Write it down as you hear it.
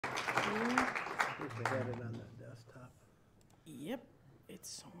I think they had it on the desktop. Yep, it's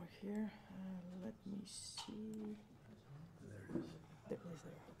somewhere here. Let me see. There it is. There it is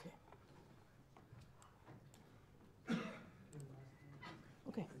there, okay.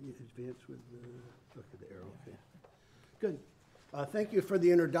 Okay. You advance with the, look at the arrow, okay. Good. Thank you for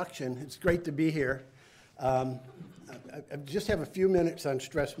the introduction. It's great to be here. I just have a few minutes on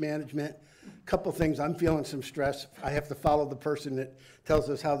stress management. A couple things. I'm feeling some stress. I have to follow the person that tells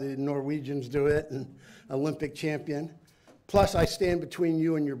us how the Norwegians do it, and Olympic champion. Plus, I stand between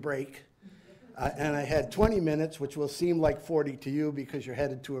you and your break. And I had 20 minutes, which will seem like 40 to you because you're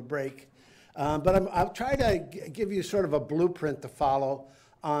headed to a break. But I'll try to give you sort of a blueprint to follow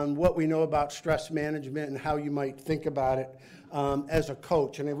on what we know about stress management and how you might think about it as a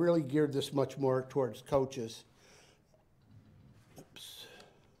coach. And I really geared this much more towards coaches. Oops.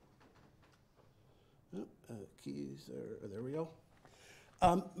 Keys are, there we go.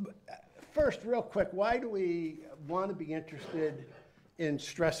 First, real quick, why do we want to be interested in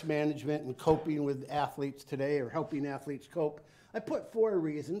stress management and coping with athletes today, or helping athletes cope? I put 4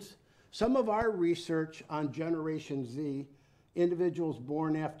 reasons. Some of our research on Generation Z, individuals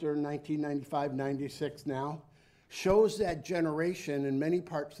born after 1995, 96 now, shows that generation in many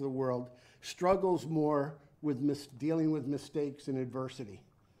parts of the world struggles more with dealing with mistakes and adversity.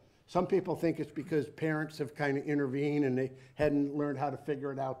 Some people think it's because parents have kind of intervened and they hadn't learned how to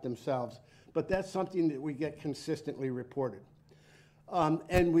figure it out themselves. But that's something that we get consistently reported.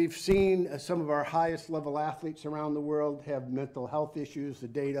 And we've seen some of our highest level athletes around the world have mental health issues. The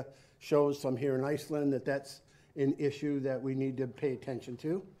data shows some here in Iceland that that's an issue that we need to pay attention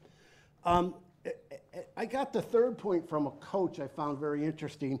to. I got the third point from a coach I found very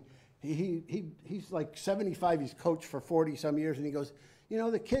interesting. He's like 75, he's coached for 40 some years, and he goes, you know,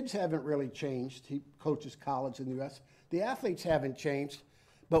 the kids haven't really changed. He coaches college in the US. The athletes haven't changed,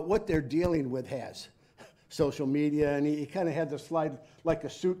 but what they're dealing with has. Social media, and he kind of had the slide like a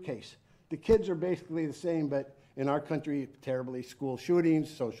suitcase. The kids are basically the same, but in our country, terribly, school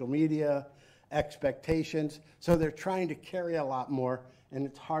shootings, social media, expectations. So they're trying to carry a lot more, and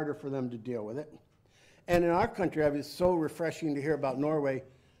it's harder for them to deal with it. And in our country, it was so refreshing to hear about Norway.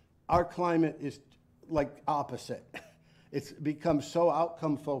 Our climate is like opposite. It's become so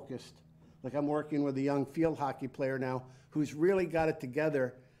outcome focused. Like I'm working with a young field hockey player now who's really got it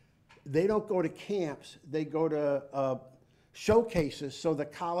together. They don't go to camps, they go to showcases so the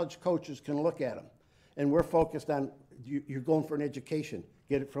college coaches can look at them. And we're focused on, you're going for an education,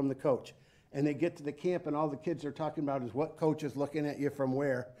 get it from the coach. And they get to the camp and all the kids are talking about is what coach is looking at you from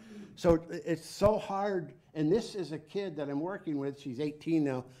where. So it's so hard, and this is a kid that I'm working with, she's 18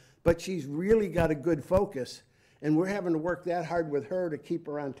 now, but she's really got a good focus. And we're having to work that hard with her to keep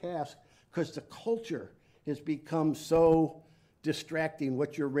her on task because the culture has become so distracting.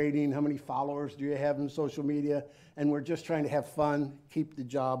 What you're rating, how many followers do you have in social media, and we're just trying to have fun, keep the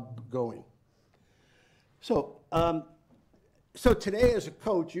job going. So today as a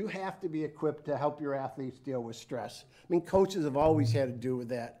coach, you have to be equipped to help your athletes deal with stress. I mean, coaches have always had to do with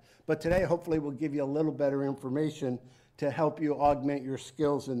that, but today hopefully we'll give you a little better information to help you augment your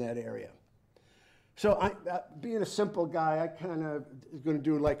skills in that area. So being a simple guy, I kind of is going to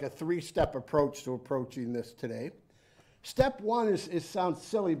do like a 3-step approach to approaching this today. Step 1 sounds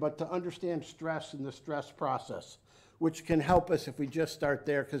silly, but to understand stress and the stress process, which can help us if we just start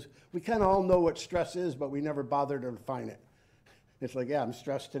there, because we kind of all know what stress is, but we never bother to define it. It's like, yeah, I'm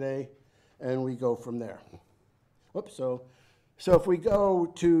stressed today, and we go from there. Whoops, so if we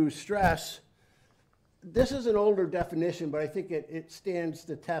go to stress, this is an older definition, but I think it stands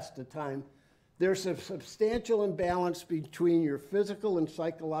the test of time. There's a substantial imbalance between your physical and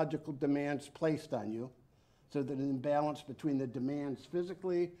psychological demands placed on you. So that an imbalance between the demands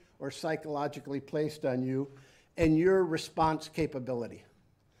physically or psychologically placed on you and your response capability.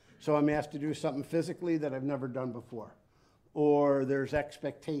 So I'm asked to do something physically that I've never done before. Or there's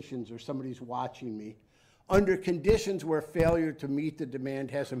expectations or somebody's watching me. Under conditions where failure to meet the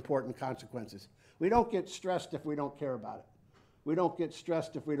demand has important consequences. We don't get stressed if we don't care about it. We don't get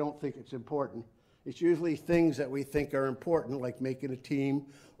stressed if we don't think it's important. It's usually things that we think are important, like making a team,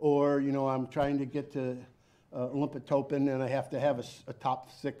 or, you know, I'm trying to get to Olympic Open and I have to have a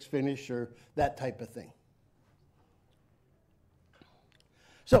top 6 finish or that type of thing.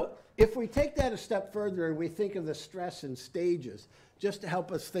 So if we take that a step further and we think of the stress in stages, just to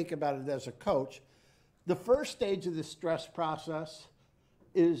help us think about it as a coach, the first stage of the stress process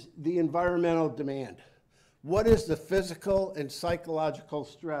is the environmental demand. What is the physical and psychological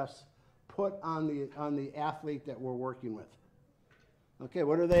stress put on the athlete that we're working with? Okay,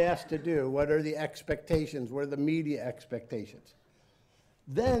 what are they asked to do? What are the expectations? What are the media expectations?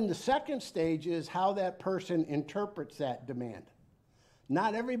 Then the second stage is how that person interprets that demand.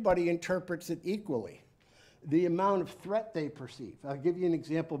 Not everybody interprets it equally. The amount of threat they perceive. I'll give you an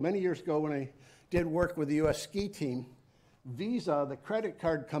example. Many years ago when I did work with the U.S. ski team, Visa, the credit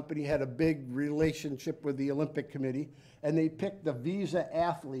card company, had a big relationship with the Olympic Committee, and they picked the Visa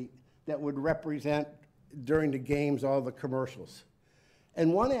athlete that would represent during the games all the commercials.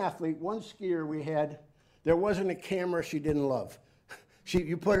 And one athlete, one skier we had, there wasn't a camera she didn't love.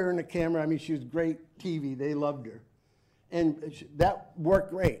 You put her in the camera, I mean, she was great TV, they loved her. And that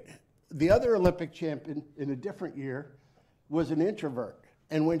worked great. The other Olympic champion in a different year was an introvert.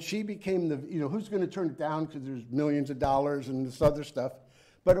 And when she became the, who's going to turn it down because there's millions of dollars and this other stuff,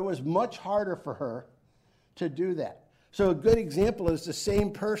 but it was much harder for her to do that. So a good example is the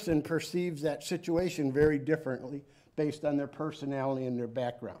same person perceives that situation very differently based on their personality and their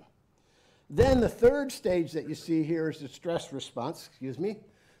background. Then the third stage that you see here is the stress response,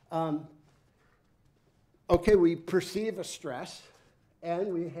 Okay, we perceive a stress,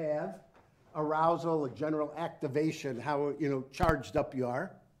 and we have arousal, a general activation, how charged up you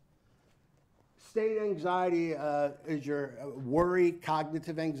are. State anxiety is your worry,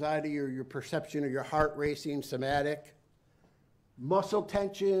 cognitive anxiety, or your perception of your heart racing, somatic. Muscle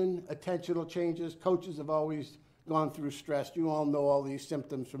tension, attentional changes. Coaches have always gone through stress. You all know all these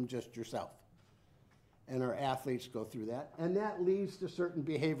symptoms from just yourself. And our athletes go through that. And that leads to certain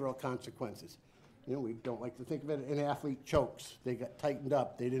behavioral consequences. We don't like to think of it. An athlete chokes. They got tightened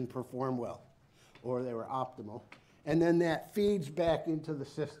up. They didn't perform well. Or they were optimal. And then that feeds back into the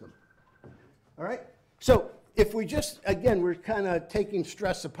system. All right? So if we just, again, we're kind of taking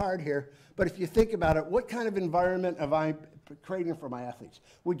stress apart here. But if you think about it, what kind of environment am I creating for my athletes?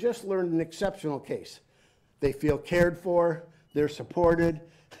 We just learned an exceptional case. They feel cared for. They're supported,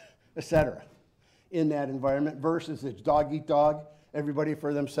 etc. in that environment versus it's dog eat dog, everybody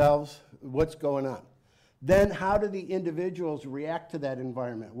for themselves. What's going on? Then how do the individuals react to that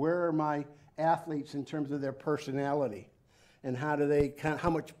environment? Where are my athletes in terms of their personality? And how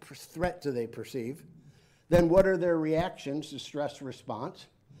much threat do they perceive? Then what are their reactions to stress response?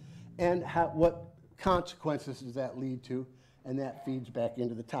 And what consequences does that lead to? And that feeds back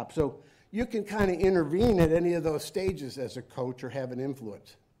into the top. So you can kind of intervene at any of those stages as a coach or have an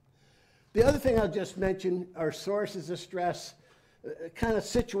influence. The other thing I'll just mention are sources of stress, kind of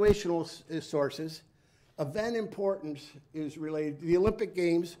situational sources. Event importance is related. The Olympic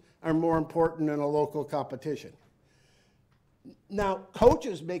Games are more important than a local competition. Now,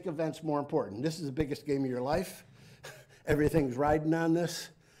 coaches make events more important. This is the biggest game of your life. Everything's riding on this.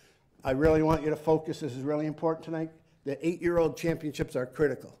 I really want you to focus. This is really important tonight. The 8-year-old championships are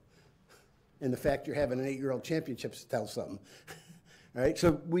critical. And the fact you're having an 8-year-old championships tells something. All right,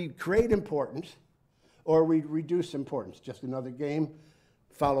 so we create importance or we reduce importance. Just another game,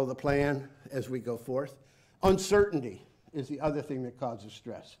 follow the plan as we go forth. Uncertainty is the other thing that causes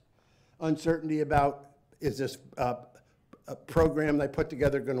stress. Uncertainty about, is this a program I put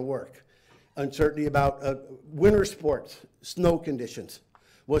together going to work? Uncertainty about winter sports, snow conditions.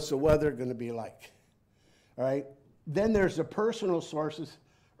 What's the weather going to be like? All right, then there's the personal sources.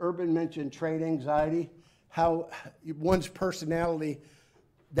 Urban mentioned trait anxiety, how one's personality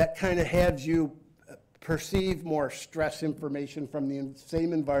that kind of has you perceive more stress information from the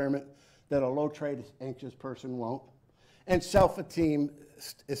same environment that a low trait anxious person won't. And self-esteem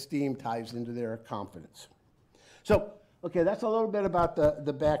ties into their confidence. So, okay, that's a little bit about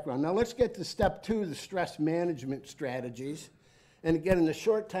the background. Now let's get to step 2, the stress management strategies. And again, in the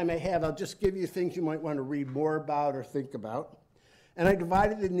short time I have, I'll just give you things you might want to read more about or think about. And I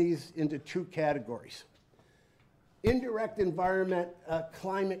divided these into 2 categories. Indirect environment,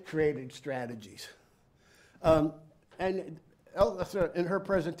 climate-created strategies. And Elsa, in her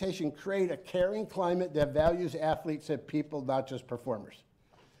presentation, create a caring climate that values athletes as people, not just performers.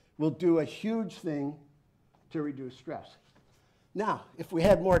 Will do a huge thing to reduce stress. Now, if we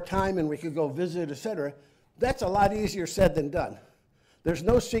had more time and we could go visit, etc., that's a lot easier said than done. There's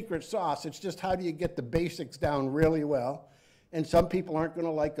no secret sauce. It's just how do you get the basics down really well. And some people aren't going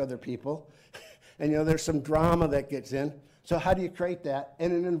to like other people. And there's some drama that gets in. So how do you create that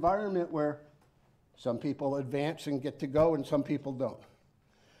in an environment where some people advance and get to go and some people don't?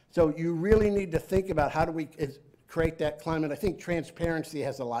 So you really need to think about how do we create that climate. I think transparency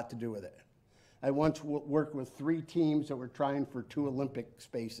has a lot to do with it. I once worked with 3 teams that were trying for 2 Olympic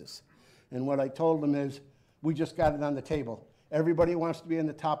spaces. And what I told them is, we just got it on the table. Everybody wants to be on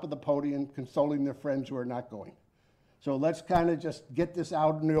the top of the podium consoling their friends who are not going. So let's kind of just get this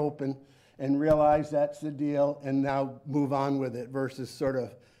out in the open and realize that's the deal and now move on with it versus sort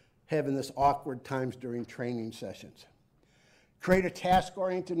of having this awkward times during training sessions. Create a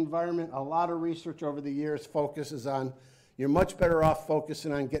task-oriented environment. A lot of research over the years focuses on, you're much better off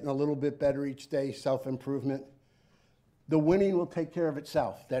focusing on getting a little bit better each day, self-improvement. The winning will take care of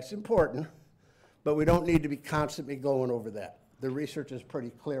itself. That's important, but we don't need to be constantly going over that. The research is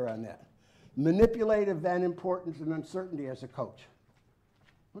pretty clear on that. Manipulate event importance and uncertainty as a coach.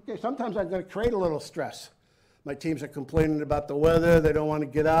 Okay, sometimes I'm going to create a little stress. My teams are complaining about the weather. They don't want to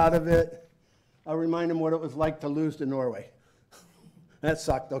get out of it. I'll remind them what it was like to lose to Norway. That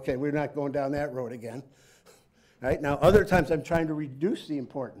sucked. Okay, we're not going down that road again. Right? Now, other times I'm trying to reduce the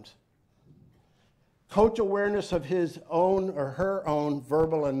importance. Coach awareness of his own or her own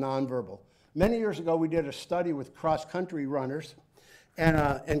verbal and nonverbal. Many years ago, we did a study with cross-country runners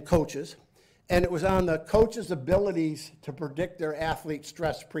and coaches, and it was on the coach's abilities to predict their athlete's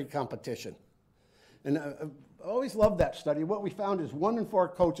stress pre-competition. And I always loved that study. What we found is 1 in 4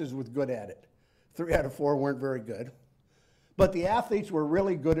 coaches was good at it. 3 out of 4 weren't very good. But the athletes were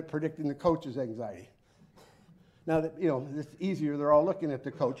really good at predicting the coach's anxiety. Now, that, it's easier. They're all looking at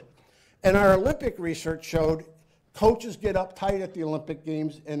the coach. And our Olympic research showed coaches get uptight at the Olympic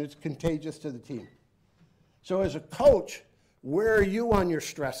Games, and it's contagious to the team. So as a coach, where are you on your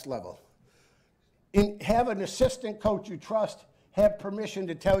stress level? Have an assistant coach you trust have permission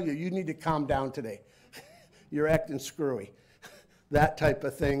to tell you, you need to calm down today. You're acting screwy. That type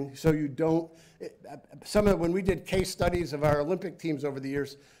of thing. So you don't, when we did case studies of our Olympic teams over the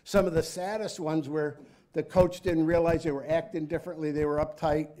years, some of the saddest ones where the coach didn't realize they were acting differently, they were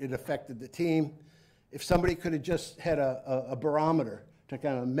uptight, it affected the team. If somebody could have just had a barometer to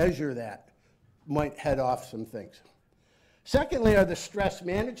kind of measure that, might head off some things. Secondly are the stress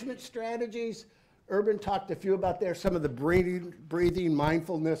management strategies. Urban talked a few about there, some of the breathing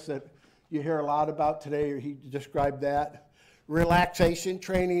mindfulness that you hear a lot about today, or he described that. Relaxation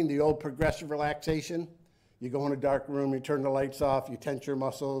training, the old progressive relaxation. You go in a dark room, you turn the lights off, you tense your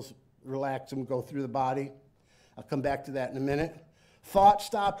muscles, relax them, go through the body. I'll come back to that in a minute. Thought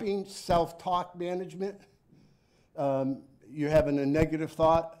stopping, self-talk management. You're having a negative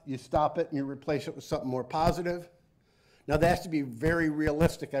thought, you stop it and you replace it with something more positive. Now that has to be very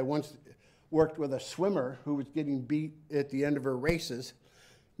realistic. I once worked with a swimmer who was getting beat at the end of her races.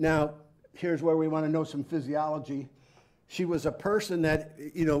 Now, here's where we want to know some physiology. She was a person that,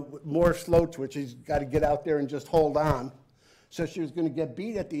 more slow twitch. She's got to get out there and just hold on. So she was going to get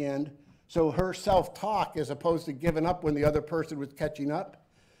beat at the end. So her self-talk, as opposed to giving up when the other person was catching up,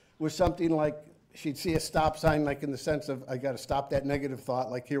 was something like she'd see a stop sign, like in the sense of, I got to stop that negative thought,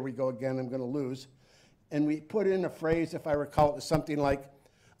 like here we go again, I'm going to lose. And we put in a phrase, if I recall, it was something like,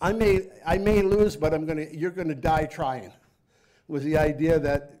 I may lose, but you're going to die trying, was the idea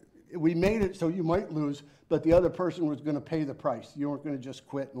that we made it so you might lose, but the other person was going to pay the price. You weren't going to just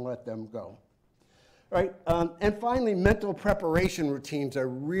quit and let them go. Right? And finally, mental preparation routines are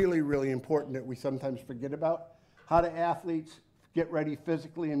really, really important that we sometimes forget about. How do athletes get ready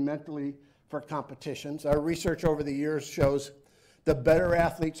physically and mentally for competitions? Our research over the years shows the better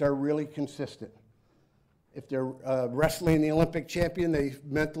athletes are really consistent. If they're wrestling the Olympic champion, they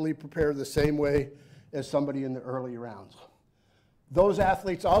mentally prepare the same way as somebody in the early rounds. Those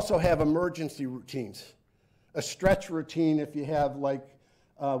athletes also have emergency routines. A stretch routine if you have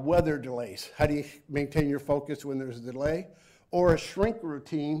weather delays. How do you maintain your focus when there's a delay? Or a shrink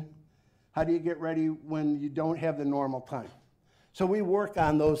routine. How do you get ready when you don't have the normal time? So we work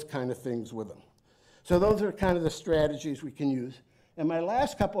on those kind of things with them. So those are kind of the strategies we can use. In my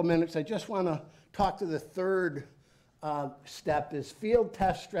last couple of minutes, I just want to talk to the third step is field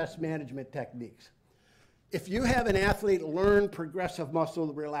test stress management techniques. If you have an athlete learn progressive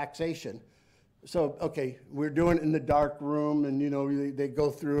muscle relaxation, so, okay, we're doing it in the dark room and, they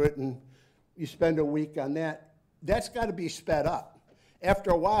go through it and you spend a week on that. That's got to be sped up. After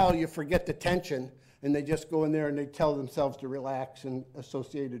a while, you forget the tension and they just go in there and they tell themselves to relax and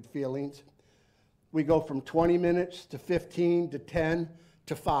associated feelings. We go from 20 minutes to 15 to 10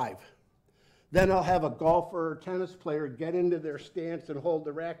 to 5. Then I'll have a golfer or tennis player get into their stance and hold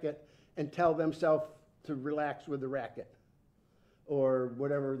the racket and tell themselves to relax with the racket or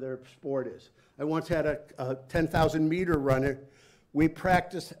whatever their sport is. I once had a 10,000 meter runner. We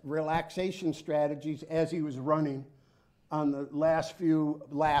practiced relaxation strategies as he was running on the last few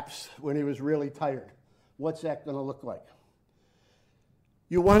laps when he was really tired. What's that going to look like?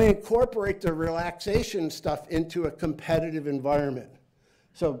 You want to incorporate the relaxation stuff into a competitive environment.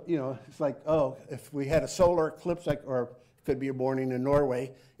 So, it's like, if we had a solar eclipse, or it could be a morning in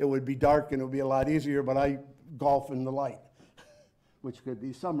Norway, it would be dark and it would be a lot easier, but I golf in the light, which could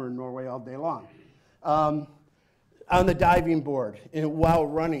be summer in Norway all day long. on the diving board and while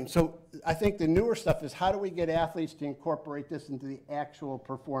running. So I think the newer stuff is how do we get athletes to incorporate this into the actual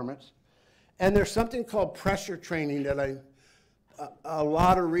performance? And there's something called pressure training that a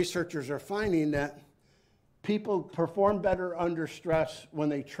lot of researchers are finding that people perform better under stress when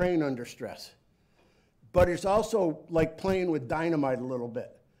they train under stress. But it's also like playing with dynamite a little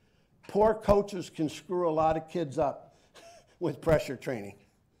bit. Poor coaches can screw a lot of kids up with pressure training.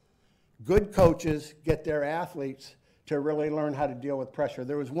 Good coaches get their athletes to really learn how to deal with pressure.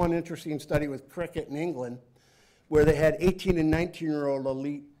 There was one interesting study with cricket in England where they had 18 and 19-year-old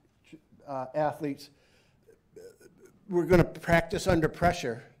elite athletes were going to practice under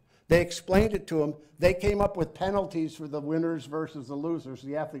pressure. They explained it to them. They came up with penalties for the winners versus the losers,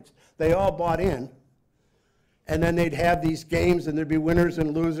 the athletes. They all bought in. And then they'd have these games, and there'd be winners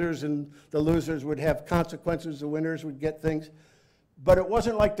and losers, and the losers would have consequences. The winners would get things. But it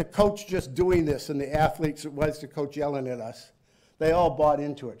wasn't like the coach just doing this and the athletes, it was the coach yelling at us. They all bought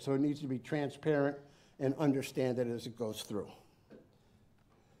into it. So it needs to be transparent and understand it as it goes through.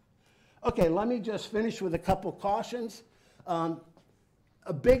 Okay, let me just finish with a couple cautions.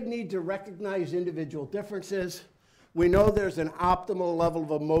 A big need to recognize individual differences. We know there's an optimal level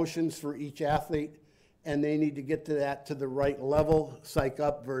of emotions for each athlete, and they need to get to that to the right level, psych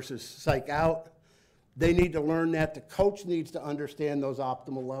up versus psych out. They need to learn that. The coach needs to understand those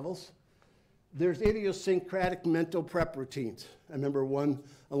optimal levels. There's idiosyncratic mental prep routines. I remember one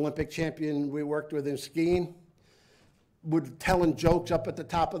Olympic champion we worked with in skiing would telling jokes up at the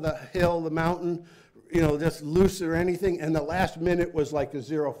top of the hill, the mountain, you know, just loose or anything, and the last minute was like a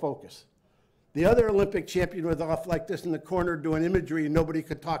zero focus. The other Olympic champion was off like this in the corner doing imagery, and nobody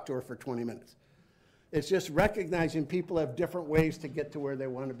could talk to her for 20 minutes. It's just recognizing people have different ways to get to where they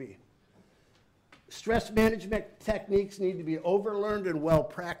want to be. Stress management techniques need to be overlearned and well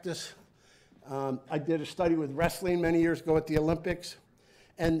practiced. I did a study with wrestling many years ago at the Olympics,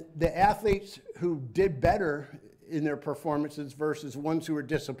 and the athletes who did better in their performances versus ones who were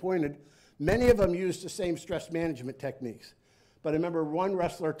disappointed, many of them used the same stress management techniques. But I remember one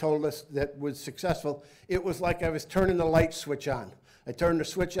wrestler told us that was successful, it was like I was turning the light switch on. I turned the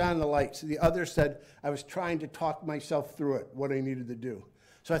switch on, the lights. The other said I was trying to talk myself through it, what I needed to do.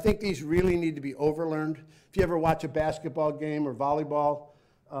 So I think these really need to be overlearned. If you ever watch a basketball game or volleyball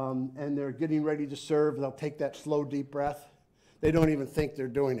and they're getting ready to serve, they'll take that slow, deep breath. They don't even think they're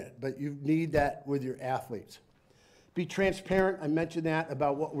doing it, but you need that with your athletes. Be transparent. I mentioned that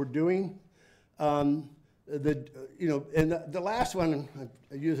about what we're doing. And the last one,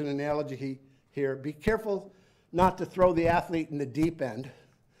 I use an analogy here. Be careful not to throw the athlete in the deep end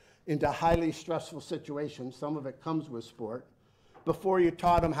into highly stressful situations. Some of it comes with sport before you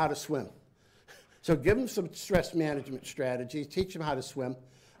taught them how to swim. So give them some stress management strategies. Teach them how to swim.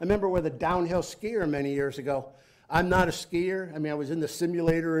 I remember with a downhill skier many years ago. I'm not a skier. I mean, I was in the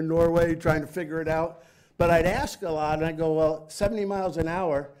simulator in Norway trying to figure it out. But I'd ask a lot, and I go, well, 70 miles an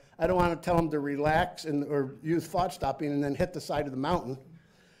hour, I don't want to tell them to relax or use thought stopping and then hit the side of the mountain.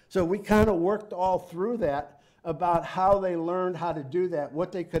 So we kind of worked all through that about how they learned how to do that,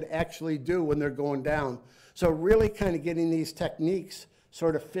 what they could actually do when they're going down. So really kind of getting these techniques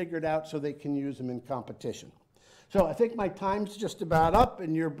sort of figured out so they can use them in competition. So I think my time's just about up,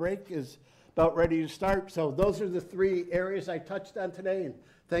 and your break is about ready to start. So those are the three areas I touched on today, and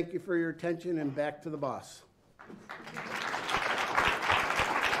thank you for your attention, and back to the boss.